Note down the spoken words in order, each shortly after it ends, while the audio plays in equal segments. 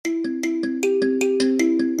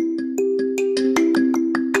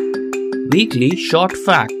Weekly short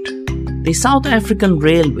fact. The South African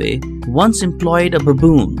Railway once employed a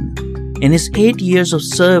baboon. In his 8 years of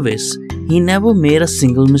service, he never made a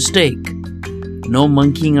single mistake. No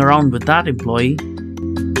monkeying around with that employee.